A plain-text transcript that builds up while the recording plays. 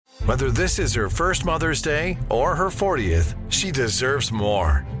Whether this is her first Mother's Day or her 40th, she deserves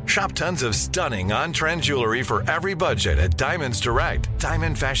more. Shop tons of stunning on-trend jewelry for every budget at Diamonds Direct.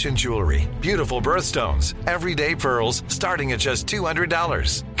 Diamond fashion jewelry, beautiful birthstones, everyday pearls starting at just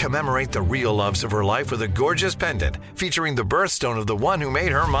 $200. Commemorate the real loves of her life with a gorgeous pendant featuring the birthstone of the one who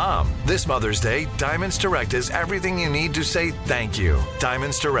made her mom. This Mother's Day, Diamonds Direct is everything you need to say thank you.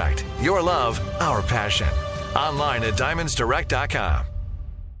 Diamonds Direct, your love, our passion. Online at diamondsdirect.com.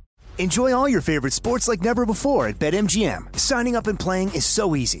 Enjoy all your favorite sports like never before at BetMGM. Signing up and playing is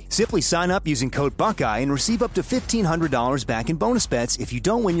so easy. Simply sign up using code Buckeye and receive up to $1,500 back in bonus bets if you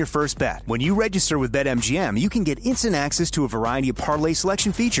don't win your first bet. When you register with BetMGM, you can get instant access to a variety of parlay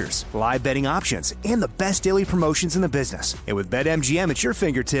selection features, live betting options, and the best daily promotions in the business. And with BetMGM at your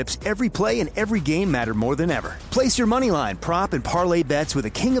fingertips, every play and every game matter more than ever. Place your moneyline, prop, and parlay bets with the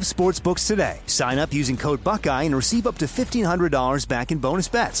king of sportsbooks today. Sign up using code Buckeye and receive up to $1,500 back in bonus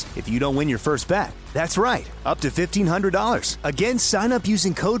bets if you don't win your first bet. That's right, up to $1,500. Again, sign up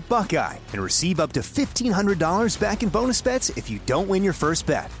using code Buckeye and receive up to $1,500 back in bonus bets if you don't win your first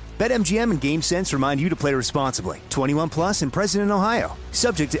bet. BetMGM and GameSense remind you to play responsibly. 21 plus and present in Ohio.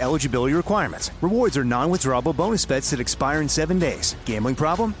 Subject to eligibility requirements. Rewards are non-withdrawable bonus bets that expire in 7 days. Gambling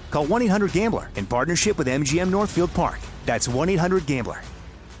problem? Call 1-800-GAMBLER in partnership with MGM Northfield Park. That's 1-800-GAMBLER.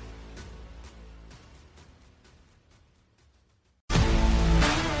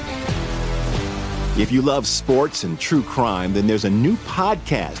 If you love sports and true crime, then there's a new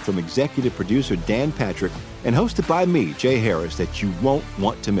podcast from executive producer Dan Patrick and hosted by me, Jay Harris, that you won't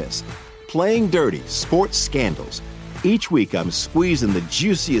want to miss. Playing Dirty: Sports Scandals. Each week, I'm squeezing the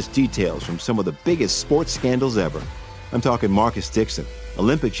juiciest details from some of the biggest sports scandals ever. I'm talking Marcus Dixon,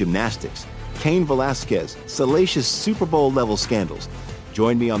 Olympic gymnastics, Cain Velasquez, salacious Super Bowl-level scandals.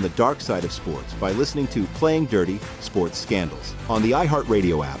 Join me on the dark side of sports by listening to Playing Dirty: Sports Scandals on the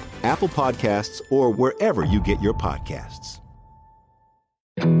iHeartRadio app, Apple Podcasts, or wherever you get your podcasts.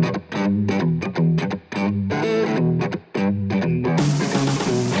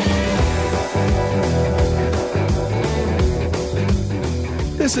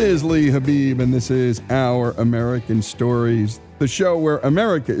 This is Lee Habib, and this is Our American Stories, the show where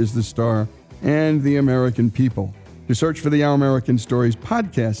America is the star and the American people. To search for the Our American Stories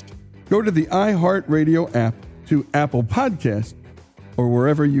podcast, go to the iHeartRadio app, to Apple Podcasts, or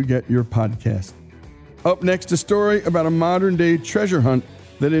wherever you get your podcast. Up next, a story about a modern-day treasure hunt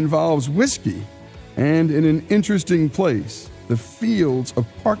that involves whiskey and in an interesting place, the fields of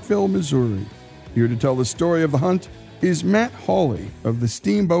Parkville, Missouri. Here to tell the story of the hunt is Matt Hawley of the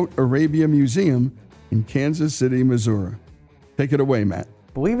Steamboat Arabia Museum in Kansas City, Missouri. Take it away, Matt.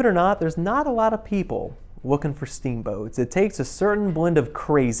 Believe it or not, there's not a lot of people looking for steamboats. It takes a certain blend of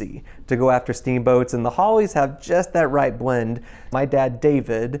crazy to go after steamboats, and the Hawleys have just that right blend. My dad,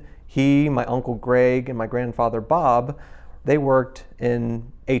 David, he, my uncle Greg, and my grandfather Bob, they worked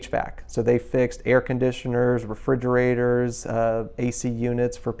in HVAC. So they fixed air conditioners, refrigerators, AC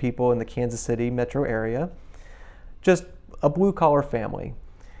units for people in the Kansas City metro area. Just a blue-collar family.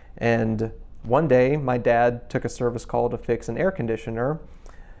 And one day, my dad took a service call to fix an air conditioner.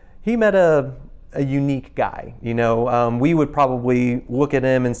 He met a unique guy. We would probably look at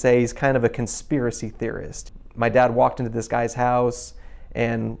him and say he's kind of a conspiracy theorist. My dad walked into this guy's house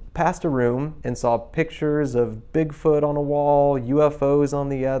and passed a room and saw pictures of Bigfoot on a wall, UFOs on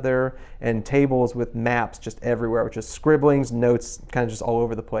the other, and tables with maps just everywhere, with just scribblings, notes, kind of just all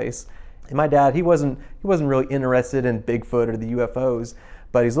over the place. And my dad, he wasn't really interested in Bigfoot or the UFOs,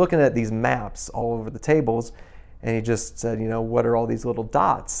 but he's looking at these maps all over the tables. And he just said, what are all these little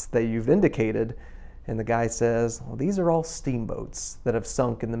dots that you've indicated? And the guy says, well, these are all steamboats that have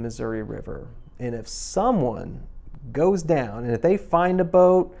sunk in the Missouri River. And if someone goes down, and if they find a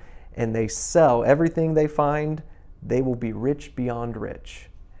boat and they sell everything they find, they will be rich beyond rich.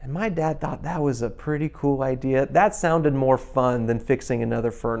 And my dad thought that was a pretty cool idea. That sounded more fun than fixing another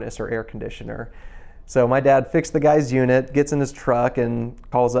furnace or air conditioner. So my dad fixed the guy's unit, gets in his truck, and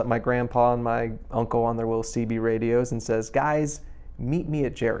calls up my grandpa and my uncle on their little CB radios and says, guys, meet me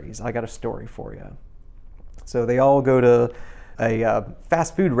at Jerry's. I got a story for you. So they all go to a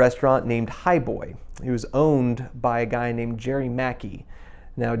fast food restaurant named High Boy. It was owned by a guy named Jerry Mackey.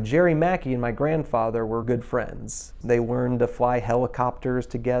 Now, Jerry Mackey and my grandfather were good friends. They learned to fly helicopters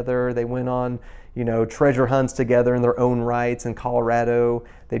together. They went on, treasure hunts together in their own rights in Colorado.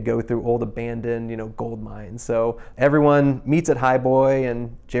 They'd go through old abandoned, gold mines. So everyone meets at High Boy,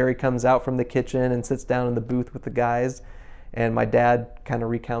 and Jerry comes out from the kitchen and sits down in the booth with the guys. And my dad kind of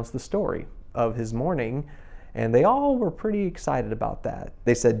recounts the story of his morning. And they all were pretty excited about that.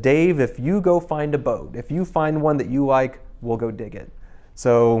 They said, Dave, if you go find a boat, if you find one that you like, we'll go dig it.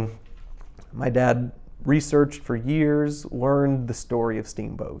 So my dad researched for years, learned the story of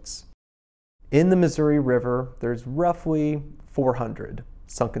steamboats. In the Missouri River, there's roughly 400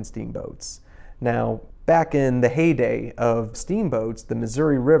 sunken steamboats. Now, back in the heyday of steamboats, the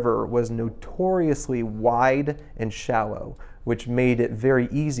Missouri River was notoriously wide and shallow, which made it very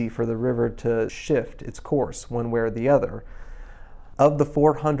easy for the river to shift its course one way or the other. Of the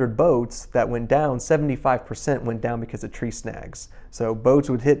 400 boats that went down, 75% went down because of tree snags. So boats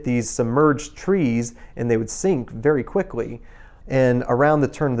would hit these submerged trees and they would sink very quickly. And around the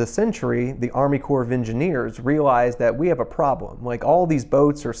turn of the century, the Army Corps of Engineers realized that we have a problem. Like, all these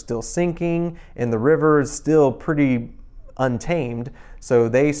boats are still sinking and the river is still pretty untamed. So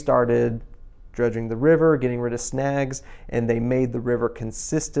they started dredging the river, getting rid of snags, and they made the river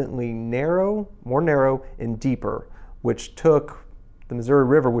consistently more narrow and deeper, which took the Missouri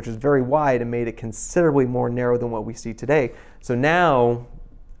River, which is very wide, and made it considerably more narrow than what we see today. So now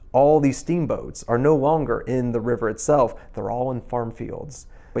all these steamboats are no longer in the river itself. They're all in farm fields.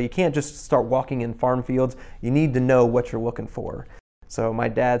 But you can't just start walking in farm fields. You need to know what you're looking for. So my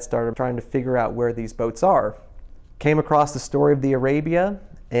dad started trying to figure out where these boats are. Came across the story of the Arabia,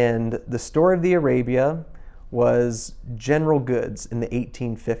 and the story of the Arabia was General Goods in the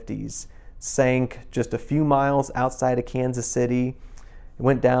 1850s. Sank just a few miles outside of Kansas City. It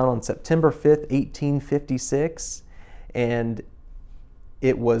went down on September 5th, 1856, and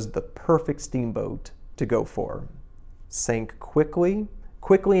it was the perfect steamboat to go for. Sank quickly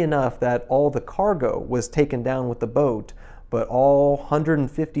enough that all the cargo was taken down with the boat, but all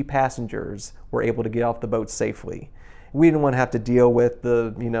 150 passengers were able to get off the boat safely. We didn't want to have to deal with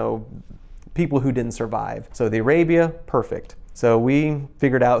the, people who didn't survive. So the Arabia, perfect. So we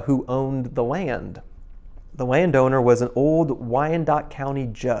figured out who owned the land. The landowner was an old Wyandotte County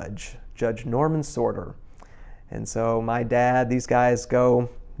judge, Judge Norman Sorter. And so my dad, these guys go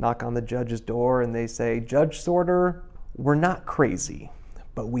knock on the judge's door and they say, "Judge Sorter, we're not crazy,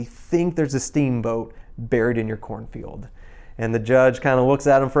 but we think there's a steamboat buried in your cornfield." And the judge kind of looks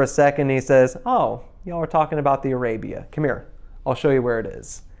at him for a second and he says, "Oh, y'all are talking about the Arabia. Come here, I'll show you where it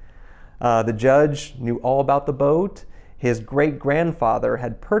is." The judge knew all about the boat. His great-grandfather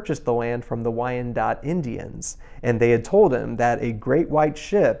had purchased the land from the Wyandotte Indians, and they had told him that a great white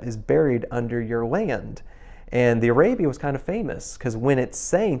ship is buried under your land. And the Arabia was kind of famous because when it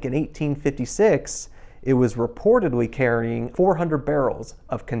sank in 1856, it was reportedly carrying 400 barrels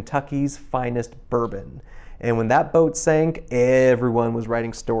of Kentucky's finest bourbon. And when that boat sank, everyone was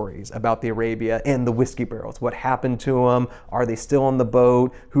writing stories about the Arabia and the whiskey barrels. What happened to them? Are they still on the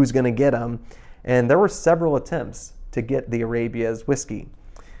boat? Who's going to get them? And there were several attempts to get the Arabia's whiskey.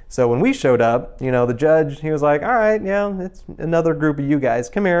 So when we showed up, the judge, he was like, "All right, yeah, it's another group of you guys.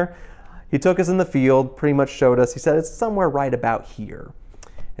 Come here." He took us in the field, pretty much showed us. He said, "It's somewhere right about here."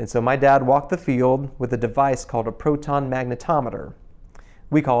 And so my dad walked the field with a device called a proton magnetometer.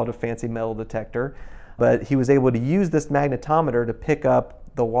 We call it a fancy metal detector. But he was able to use this magnetometer to pick up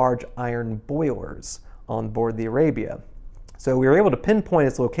the large iron boilers on board the Arabia. So we were able to pinpoint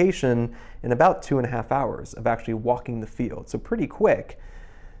its location in about 2.5 hours of actually walking the field. So pretty quick.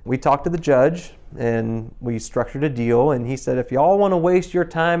 We talked to the judge and we structured a deal, and he said, "If y'all want to waste your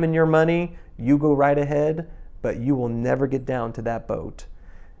time and your money, you go right ahead, but you will never get down to that boat.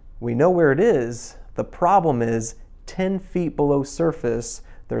 We know where it is. The problem is 10 feet below surface,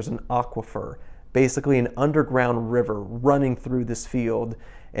 there's an aquifer, basically an underground river running through this field.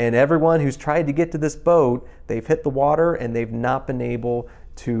 And everyone who's tried to get to this boat, they've hit the water and they've not been able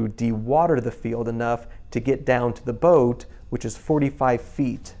to dewater the field enough to get down to the boat, which is 45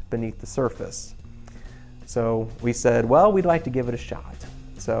 feet beneath the surface." So we said, "Well, we'd like to give it a shot."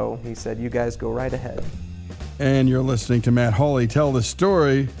 So he said, "You guys go right ahead." And you're listening to Matt Hawley tell the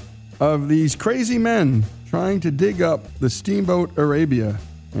story of these crazy men trying to dig up the steamboat Arabia.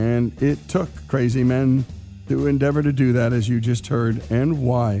 And it took crazy men to endeavor to do that, as you just heard, and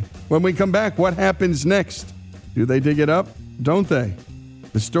why. When we come back, what happens next? Do they dig it up? Don't they?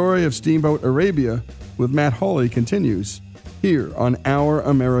 The story of Steamboat Arabia with Matt Hawley continues here on Our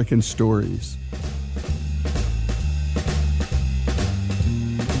American Stories.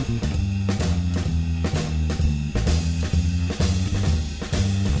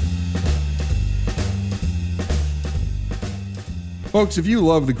 Folks, if you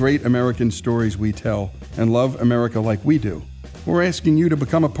love the great American stories we tell and love America like we do, we're asking you to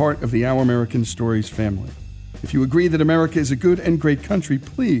become a part of the Our American Stories family. If you agree that America is a good and great country,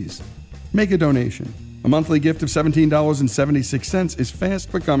 please make a donation. A monthly gift of $17.76 is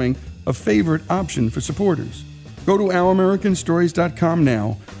fast becoming a favorite option for supporters. Go to ouramericanstories.com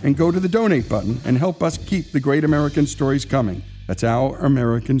now and go to the donate button and help us keep the great American stories coming. That's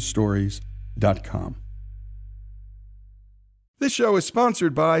ouramericanstories.com. This show is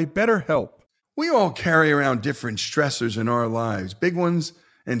sponsored by BetterHelp. We all carry around different stressors in our lives, big ones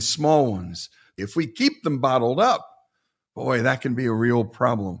and small ones. If we keep them bottled up, boy, that can be a real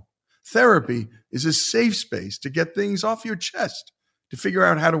problem. Therapy is a safe space to get things off your chest, to figure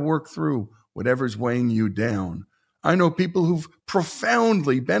out how to work through whatever's weighing you down. I know people who've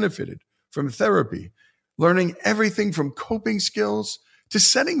profoundly benefited from therapy, learning everything from coping skills to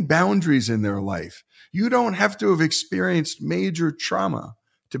setting boundaries in their life. You don't have to have experienced major trauma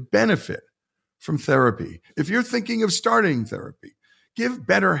to benefit from therapy. If you're thinking of starting therapy, give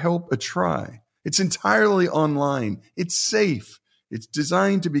BetterHelp a try. It's entirely online. It's safe. It's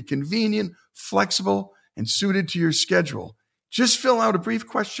designed to be convenient, flexible, and suited to your schedule. Just fill out a brief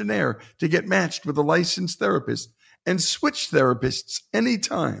questionnaire to get matched with a licensed therapist and switch therapists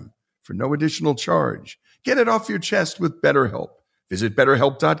anytime for no additional charge. Get it off your chest with BetterHelp. Visit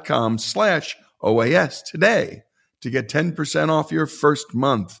BetterHelp.com/OAS today to get 10% off your first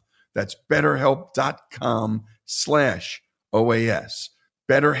month. That's BetterHelp.com/OAS.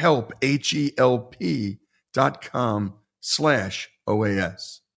 BetterHelp,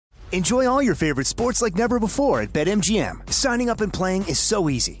 HELP.com/OAS. Enjoy all your favorite sports like never before at BetMGM. Signing up and playing is so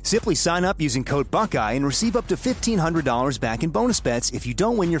easy. Simply sign up using code Buckeye and receive up to $1,500 back in bonus bets if you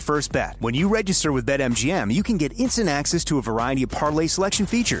don't win your first bet. When you register with BetMGM, you can get instant access to a variety of parlay selection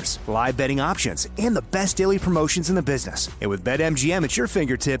features, live betting options, and the best daily promotions in the business. And with BetMGM at your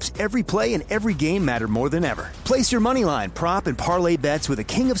fingertips, every play and every game matter more than ever. Place your moneyline, prop, and parlay bets with the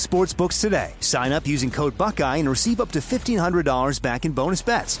king of sportsbooks today. Sign up using code Buckeye and receive up to $1,500 back in bonus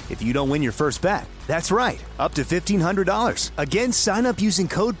bets if you don't win your first bet. That's right, up to $1,500. Again, sign up using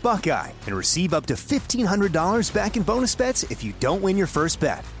code Buckeye and receive up to $1,500 back in bonus bets if you don't win your first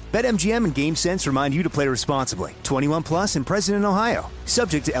bet. BetMGM and GameSense remind you to play responsibly. 21 plus and present in Ohio.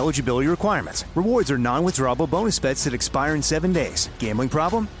 Subject to eligibility requirements. Rewards are non-withdrawable bonus bets that expire in 7 days. Gambling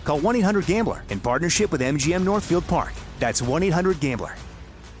problem? Call 1-800-GAMBLER in partnership with MGM Northfield Park. That's 1-800-GAMBLER.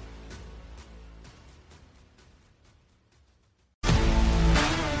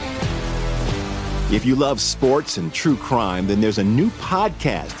 If you love sports and true crime, then there's a new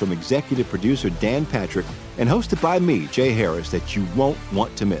podcast from executive producer Dan Patrick and hosted by me, Jay Harris, that you won't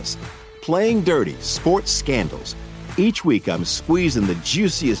want to miss. Playing Dirty: Sports Scandals. Each week, I'm squeezing the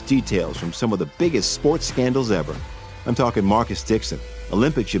juiciest details from some of the biggest sports scandals ever. I'm talking Marcus Dixon,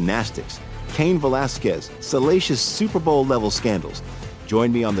 Olympic gymnastics, Cain Velasquez, salacious Super Bowl-level scandals.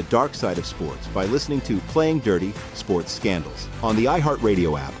 Join me on the dark side of sports by listening to Playing Dirty: Sports Scandals on the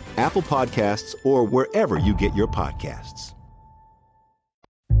iHeartRadio app, Apple Podcasts, or wherever you get your podcasts.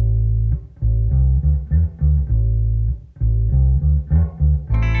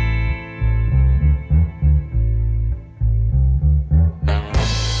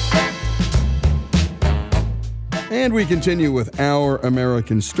 And we continue with Our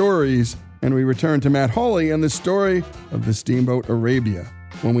American Stories, and we return to Matt Hawley and the story of the steamboat Arabia.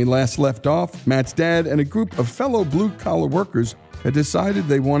 When we last left off, Matt's dad and a group of fellow blue-collar workers had decided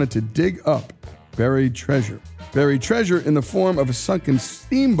they wanted to dig up buried treasure. Buried treasure in the form of a sunken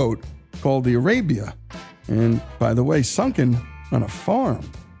steamboat called the Arabia. And, by the way, sunken on a farm.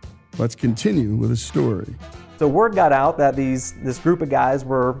 Let's continue with the story. So word got out that this group of guys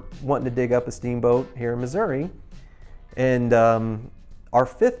were wanting to dig up a steamboat here in Missouri. And our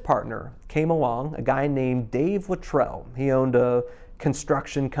fifth partner came along, a guy named Dave Luttrell. He owned a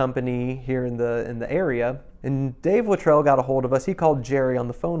construction company here in the area. And Dave Luttrell got a hold of us. He called Jerry on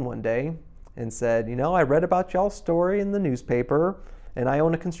the phone one day and said, you know, I read about y'all's story in the newspaper, and I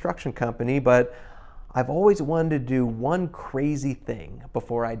own a construction company, but I've always wanted to do one crazy thing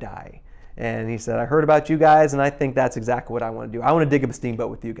before I die. And he said, I heard about you guys, and I think that's exactly what I want to do. I want to dig up a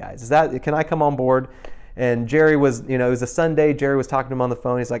steamboat with you guys. Can I come on board? And Jerry was, it was a Sunday. Jerry was talking to him on the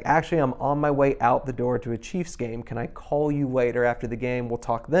phone. He's like, actually, I'm on my way out the door to a Chiefs game. Can I call you later after the game? We'll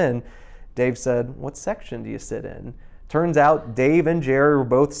talk then. Dave said, what section do you sit in? Turns out Dave and Jerry were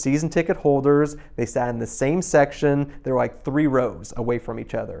both season ticket holders. They sat in the same section. They were like 3 rows away from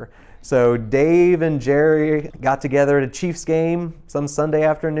each other. So Dave and Jerry got together at a Chiefs game some Sunday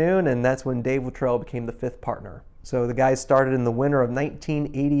afternoon, and that's when Dave Luttrell became the fifth partner. So the guys started in the winter of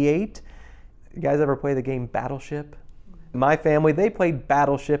 1988. You guys ever play the game Battleship? My family, they played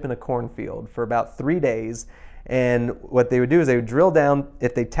Battleship in a cornfield for about 3 days. And what they would do is they would drill down.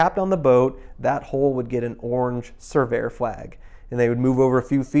 If they tapped on the boat, that hole would get an orange surveyor flag. And they would move over a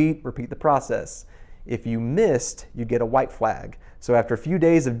few feet, repeat the process. If you missed, you'd get a white flag. So after a few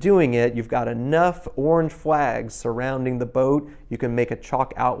days of doing it, you've got enough orange flags surrounding the boat, you can make a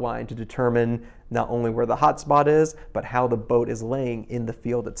chalk outline to determine not only where the hot spot is, but how the boat is laying in the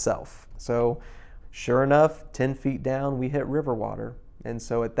field itself. So sure enough, 10 feet down, we hit river water. And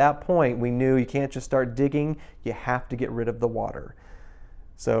so at that point, we knew you can't just start digging, you have to get rid of the water.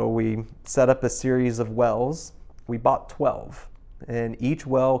 So we set up a series of wells. We bought 12. And each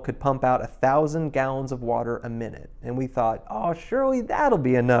well could pump out 1,000 gallons of water a minute. And we thought, oh, surely that'll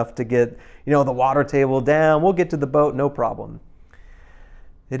be enough to get, the water table down. We'll get to the boat, no problem.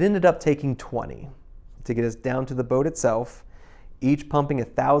 It ended up taking 20 to get us down to the boat itself, each pumping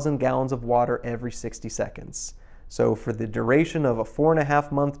 1,000 gallons of water every 60 seconds. So for the duration of a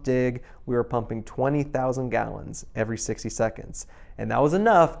 4.5-month dig, we were pumping 20,000 gallons every 60 seconds. And that was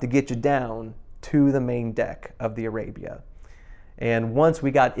enough to get you down to the main deck of the Arabia. And once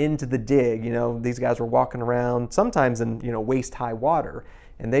we got into the dig, these guys were walking around, sometimes in, waist-high water.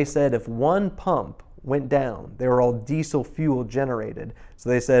 And they said if one pump went down, they were all diesel fuel generated. So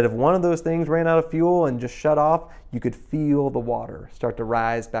they said if one of those things ran out of fuel and just shut off, you could feel the water start to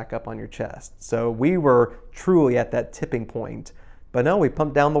rise back up on your chest. So we were truly at that tipping point. But no, we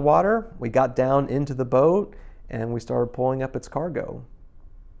pumped down the water, we got down into the boat, and we started pulling up its cargo.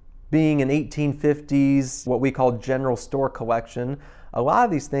 Being an 1850s, what we call general store collection, a lot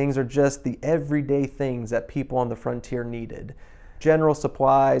of these things are just the everyday things that people on the frontier needed. General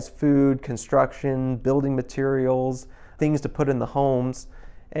supplies, food, construction, building materials, things to put in the homes.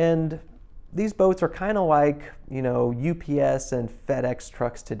 And these boats are kind of like, UPS and FedEx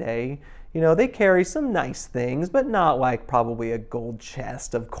trucks today. They carry some nice things, but not like probably a gold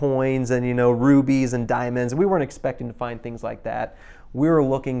chest of coins and, rubies and diamonds. We weren't expecting to find things like that. We were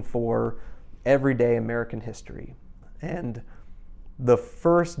looking for everyday American history. And the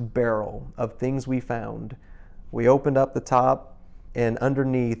first barrel of things we found, we opened up the top, and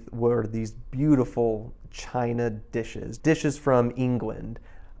underneath were these beautiful china dishes from England.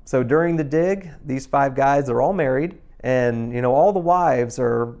 So during the dig, these 5 guys are all married, and all the wives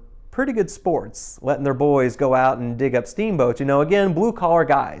are pretty good sports, letting their boys go out and dig up steamboats. Again, blue-collar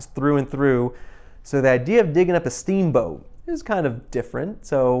guys through and through. So the idea of digging up a steamboat is kind of different.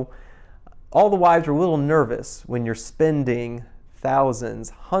 So all the wives are a little nervous when you're spending thousands,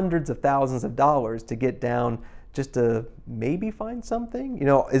 hundreds of thousands of dollars to get down just to maybe find something.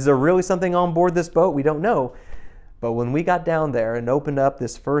 Is there really something on board this boat? We don't know. But when we got down there and opened up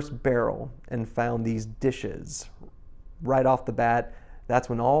this first barrel and found these dishes right off the bat, that's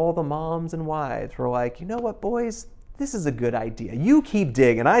when all the moms and wives were like, you know what, boys, this is a good idea. You keep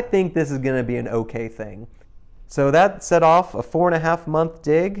digging. I think this is going to be an okay thing. So that set off a 4.5-month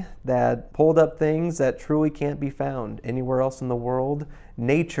dig that pulled up things that truly can't be found anywhere else in the world.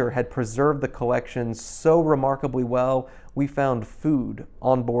 Nature had preserved the collection so remarkably well. We found food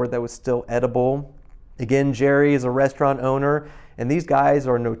on board that was still edible. Again, Jerry is a restaurant owner, and these guys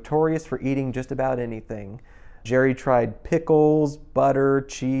are notorious for eating just about anything. Jerry tried pickles, butter,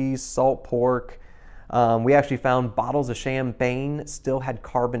 cheese, salt pork. We actually found bottles of champagne that still had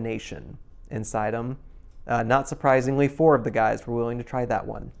carbonation inside them. Not surprisingly, 4 of the guys were willing to try that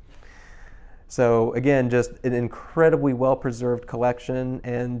one. So again, just an incredibly well-preserved collection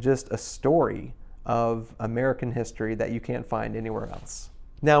and just a story of American history that you can't find anywhere else.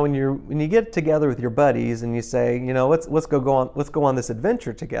 Now, when you get together with your buddies and you say, let's go on this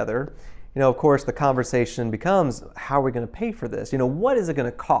adventure together, of course, the conversation becomes, how are we going to pay for this? What is it going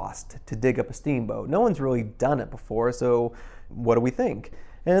to cost to dig up a steamboat? No one's really done it before, so what do we think?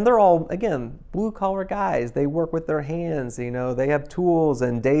 And they're all, again, blue-collar guys. They work with their hands, they have tools,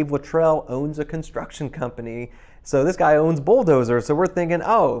 and Dave Luttrell owns a construction company. So this guy owns bulldozers, so we're thinking,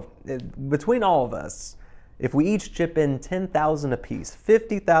 between all of us, if we each chip in $10,000 apiece,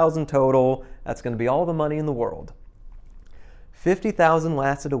 $50,000 total, that's going to be all the money in the world. $50,000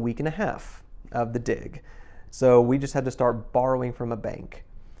 lasted a week and a half of the dig. So we just had to start borrowing from a bank.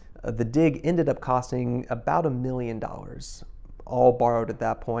 The dig ended up costing about $1 million. All borrowed at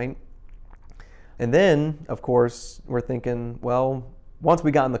that point. And then, of course, we're thinking, well, once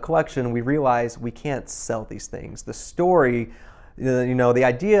we got in the collection, we realized we can't sell these things. The story, the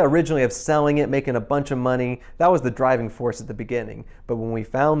idea originally of selling it, making a bunch of money, that was the driving force at the beginning. But when we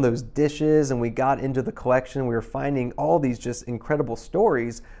found those dishes and we got into the collection, we were finding all these just incredible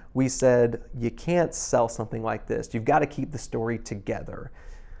stories. We said, you can't sell something like this. You've got to keep the story together.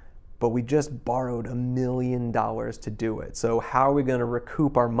 But we just borrowed $1 million to do it. So how are we going to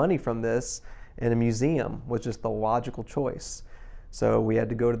recoup our money from this? And a museum was just the logical choice. So we had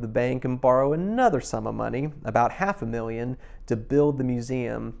to go to the bank and borrow another sum of money, about $500,000, to build the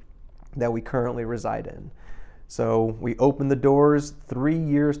museum that we currently reside in. So we opened the doors 3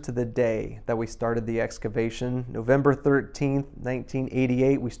 years to the day that we started the excavation. November 13th,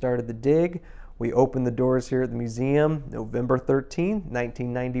 1988, we started the dig. We opened the doors here at the museum November 13,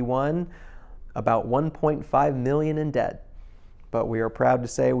 1991, about $1.5 million in debt. But we are proud to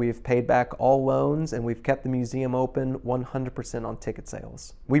say we've paid back all loans and we've kept the museum open 100% on ticket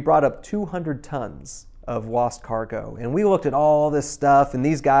sales. We brought up 200 tons of lost cargo, and we looked at all this stuff, and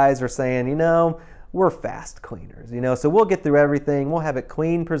these guys are saying, you know, we're fast cleaners, you know, so we'll get through everything. We'll have it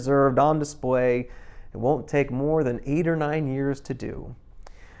clean, preserved, on display. It won't take more than 8 or 9 years to do.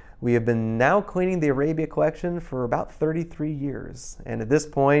 We have been now cleaning the Arabia collection for about 33 years. And at this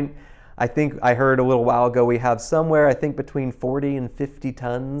point, I think I heard a little while ago, we have somewhere, I think, between 40 and 50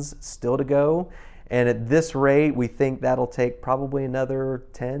 tons still to go. And at this rate, we think that'll take probably another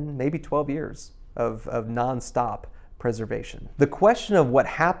 10, maybe 12 years of nonstop preservation. The question of what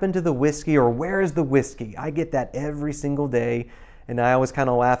happened to the whiskey or where is the whiskey, I get that every single day. And I always kind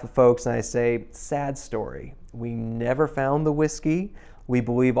of laugh at folks and I say, sad story. We never found the whiskey. We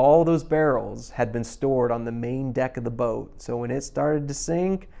believe all those barrels had been stored on the main deck of the boat. So when it started to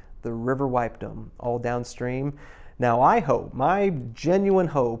sink, the river wiped them all downstream. Now I hope, my genuine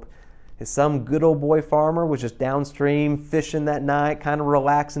hope, is some good old boy farmer was just downstream fishing that night, kind of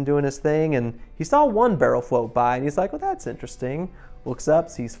relaxing, doing his thing, and he saw one barrel float by and he's like, well, that's interesting. Looks up,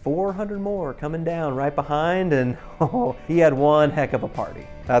 sees 400 more coming down right behind, and oh, he had one heck of a party.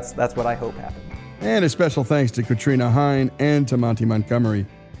 That's what I hope happened. And a special thanks to Katrina Hine and to Monty Montgomery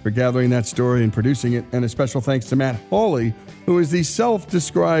for gathering that story and producing it. And a special thanks to Matt Hawley, who is the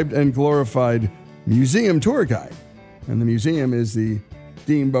self-described and glorified museum tour guide. And the museum is the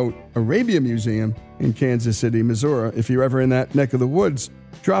Steamboat Arabia Museum in Kansas City, Missouri. If you're ever in that neck of the woods,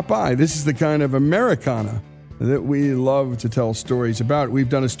 drop by. This is the kind of Americana that we love to tell stories about. We've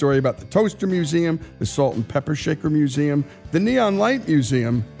done a story about the Toaster Museum, the Salt and Pepper Shaker Museum, the Neon Light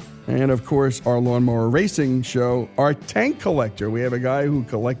Museum, and of course, our lawnmower racing show, our tank collector. We have a guy who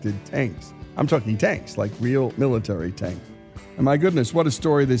collected tanks. I'm talking tanks, like real military tanks. And my goodness, what a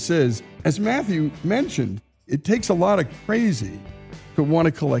story this is. As Matthew mentioned, it takes a lot of crazy to want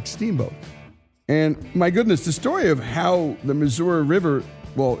to collect steamboats. And my goodness, the story of how the Missouri River,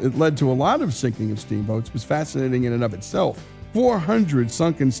 well, it led to a lot of sinking of steamboats, was fascinating in and of itself. 400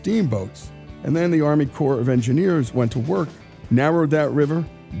 sunken steamboats. And then the Army Corps of Engineers went to work, narrowed that river,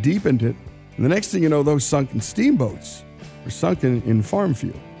 deepened it, and the next thing you know, those sunken steamboats were sunken in farm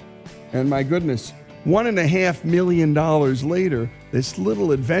field. And my goodness, $1.5 million later, this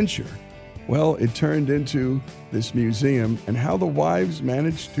little adventure, well, it turned into this museum, and how the wives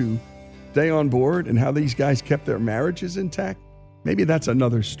managed to stay on board and how these guys kept their marriages intact, maybe that's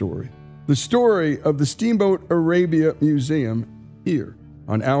another story. The story of the Steamboat Arabia Museum here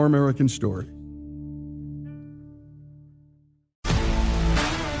on Our American Story.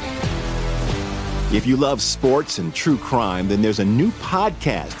 If you love sports and true crime, then there's a new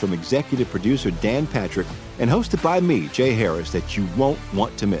podcast from executive producer Dan Patrick and hosted by me, Jay Harris, that you won't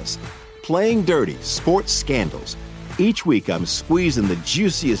want to miss. Playing Dirty: Sports Scandals. Each week, I'm squeezing the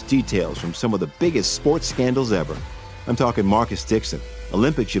juiciest details from some of the biggest sports scandals ever. I'm talking Marcus Dixon,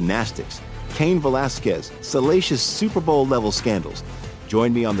 Olympic gymnastics, Cain Velasquez, salacious Super Bowl-level scandals.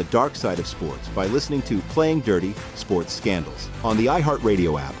 Join me on the dark side of sports by listening to Playing Dirty: Sports Scandals on the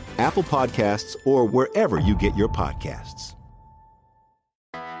iHeartRadio app, Apple Podcasts, or wherever you get your podcasts.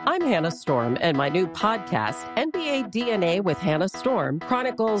 I'm Hannah Storm, and my new podcast, NBA DNA with Hannah Storm,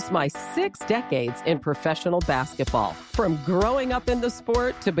 chronicles my 6 decades in professional basketball. From growing up in the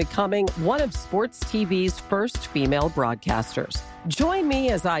sport to becoming one of sports TV's first female broadcasters. Join me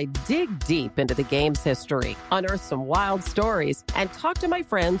as I dig deep into the game's history, unearth some wild stories, and talk to my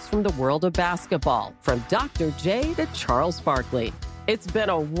friends from the world of basketball, from Dr. J to Charles Barkley. It's been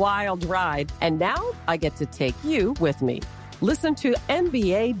a wild ride, and now I get to take you with me. Listen to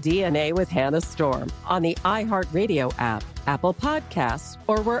NBA DNA with Hannah Storm on the iHeartRadio app, Apple Podcasts,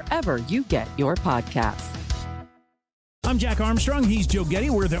 or wherever you get your podcasts. I'm Jack Armstrong. He's Joe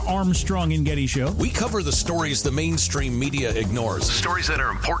Getty. We're the Armstrong and Getty Show. We cover the stories the mainstream media ignores. Stories that are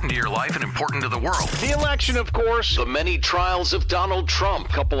important to your life and important to the world. The election, of course. The many trials of Donald Trump.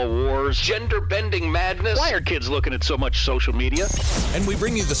 Couple of wars. Gender-bending madness. Why are kids looking at so much social media? And we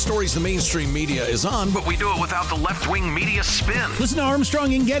bring you the stories the mainstream media is on, But we do it without the left-wing media spin. Listen to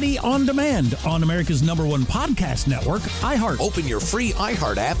Armstrong and Getty on demand on America's #1 podcast network, iHeart. Open your free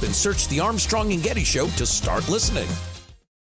iHeart app and search the Armstrong and Getty Show to start listening.